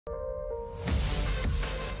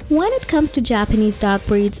When it comes to Japanese dog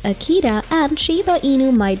breeds, Akita and Shiba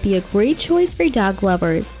Inu might be a great choice for dog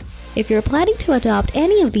lovers. If you're planning to adopt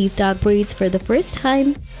any of these dog breeds for the first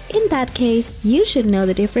time, in that case, you should know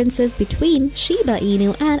the differences between Shiba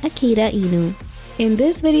Inu and Akita Inu. In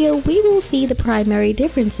this video, we will see the primary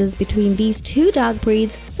differences between these two dog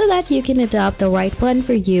breeds so that you can adopt the right one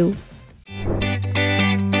for you.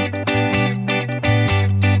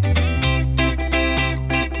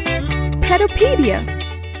 Petopedia.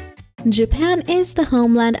 Japan is the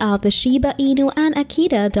homeland of the Shiba Inu and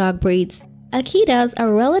Akita dog breeds. Akitas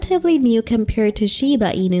are relatively new compared to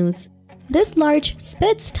Shiba Inus. This large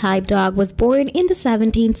Spitz-type dog was born in the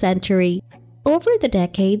 17th century. Over the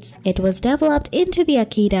decades, it was developed into the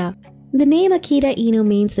Akita. The name Akita Inu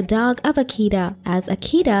means the dog of Akita, as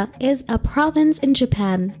Akita is a province in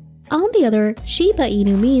Japan. On the other, Shiba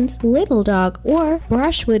Inu means little dog or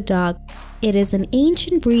brushwood dog. It is an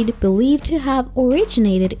ancient breed believed to have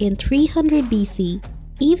originated in 300 BC.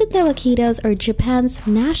 Even though Akitas are Japan's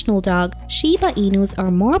national dog, Shiba Inus are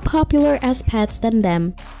more popular as pets than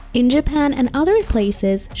them. In Japan and other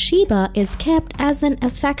places, Shiba is kept as an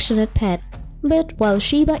affectionate pet. But while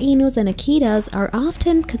Shiba Inus and Akitas are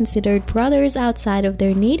often considered brothers outside of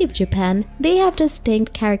their native Japan, they have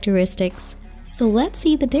distinct characteristics. So let's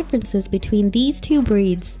see the differences between these two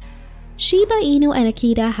breeds. Shiba Inu and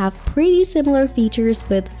Akita have pretty similar features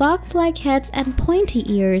with fox-like heads and pointy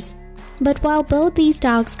ears. But while both these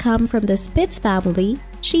dogs come from the Spitz family,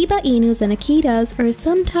 Shiba Inus and Akitas are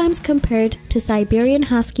sometimes compared to Siberian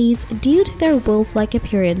Huskies due to their wolf-like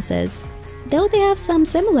appearances. Though they have some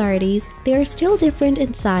similarities, they are still different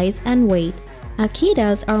in size and weight.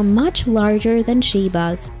 Akitas are much larger than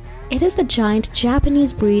Shibas. It is a giant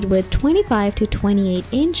Japanese breed with 25 to 28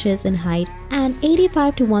 inches in height and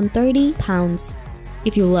 85 to 130 pounds.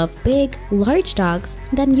 If you love big, large dogs,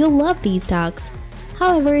 then you'll love these dogs.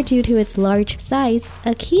 However, due to its large size,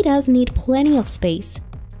 Akitas need plenty of space.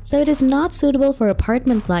 So it is not suitable for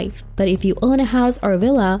apartment life, but if you own a house or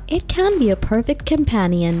villa, it can be a perfect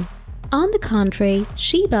companion. On the contrary,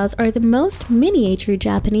 Shibas are the most miniature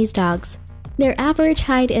Japanese dogs. Their average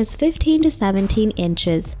height is 15 to 17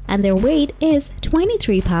 inches, and their weight is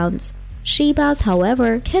 23 pounds. Shibas,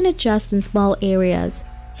 however, can adjust in small areas,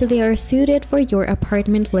 so they are suited for your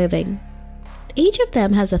apartment living. Each of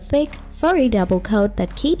them has a thick, furry double coat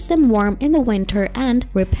that keeps them warm in the winter and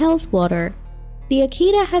repels water. The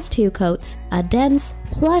Akita has two coats, a dense,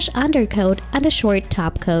 plush undercoat and a short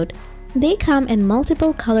top coat. They come in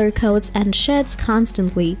multiple color coats and sheds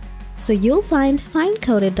constantly, so you'll find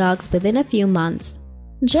fine-coated dogs within a few months.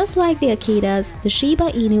 Just like the Akitas, the Shiba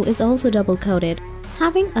Inu is also double-coated,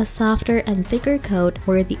 having a softer and thicker coat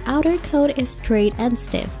where the outer coat is straight and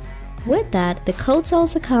stiff. With that, the coats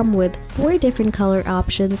also come with 4 different color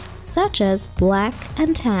options such as black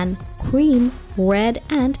and tan, cream, red,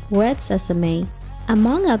 and red sesame.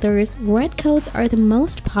 Among others, red coats are the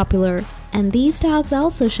most popular, and these dogs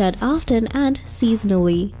also shed often and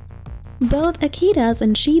seasonally. Both Akitas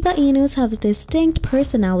and Shiba Inus have distinct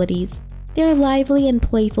personalities. They're lively and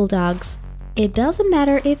playful dogs. It doesn't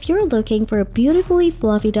matter if you're looking for a beautifully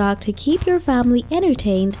fluffy dog to keep your family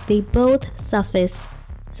entertained, they both suffice.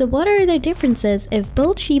 So what are the differences if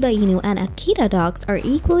both Shiba Inu and Akita dogs are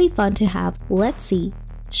equally fun to have? Let's see.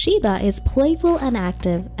 Shiba is playful and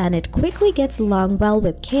active, and it quickly gets along well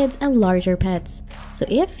with kids and larger pets. So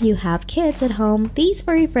if you have kids at home, these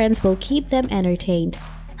furry friends will keep them entertained.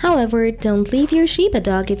 However, don't leave your Shiba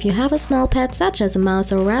dog if you have a small pet such as a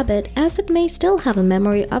mouse or rabbit, as it may still have a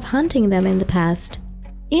memory of hunting them in the past.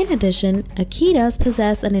 In addition, Akitas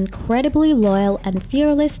possess an incredibly loyal and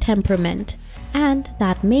fearless temperament, and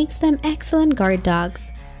that makes them excellent guard dogs.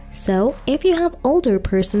 So, if you have older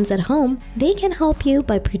persons at home, they can help you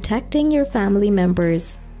by protecting your family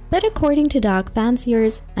members. But according to dog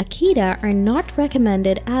fanciers, Akita are not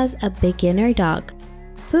recommended as a beginner dog.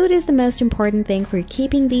 Food is the most important thing for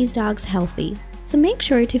keeping these dogs healthy, so make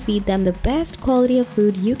sure to feed them the best quality of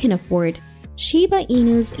food you can afford. Shiba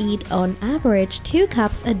Inus eat on average 2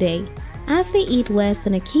 cups a day. As they eat less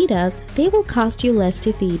than Akitas, they will cost you less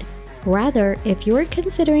to feed. Rather, if you're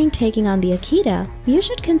considering taking on the Akita, you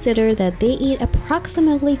should consider that they eat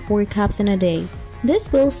approximately 4 cups in a day.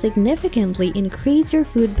 This will significantly increase your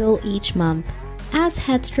food bill each month. As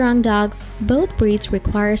headstrong dogs, both breeds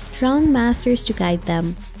require strong masters to guide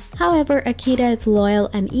them. However, Akita is loyal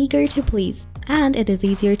and eager to please, and it is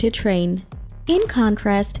easier to train. In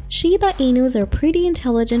contrast, Shiba Inus are pretty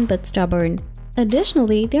intelligent but stubborn.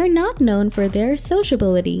 Additionally, they are not known for their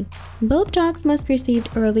sociability. Both dogs must receive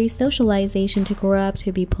early socialization to grow up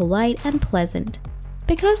to be polite and pleasant.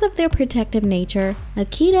 Because of their protective nature,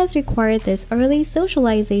 Akitas require this early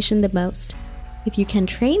socialization the most. If you can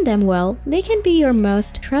train them well, they can be your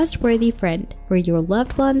most trustworthy friend for your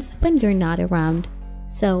loved ones when you're not around.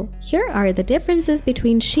 So, here are the differences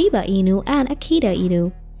between Shiba Inu and Akita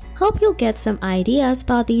Inu. Hope you'll get some ideas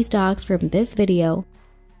about these dogs from this video.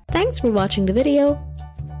 Thanks for watching the video.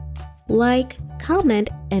 Like, comment,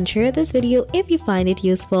 and share this video if you find it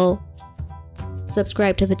useful.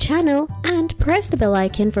 Subscribe to the channel and press the bell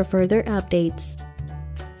icon for further updates.